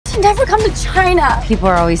to never come to China. People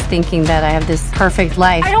are always thinking that I have this perfect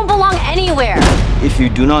life. I don't belong anywhere. If you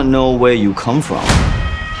do not know where you come from,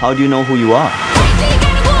 how do you know who you are?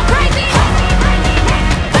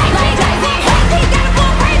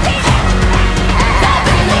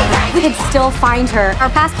 We could still find her. Our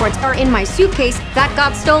passports are in my suitcase that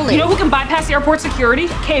got stolen. You know who can bypass airport security?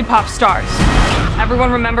 K-pop stars.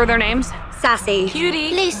 Everyone remember their names? Sassy.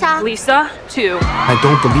 Cutie. Lisa. Lisa, too. I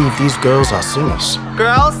don't believe these girls are singers.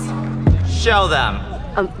 Girls, show them.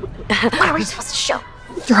 What are we supposed to show?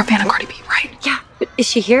 You're a fan of Cardi B, right? Yeah. Is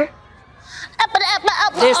she here?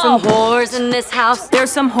 There's some whores in this house. There's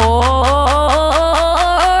some whores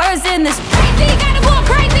in this.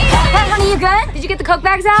 Hey, honey, you good? Did you get the Coke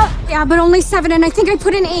bags out? Yeah, but only 7, and I think I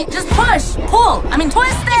put in 8. Just push, pull. I mean,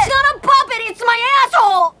 twist it. It's not a puppet, it's my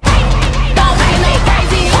asshole!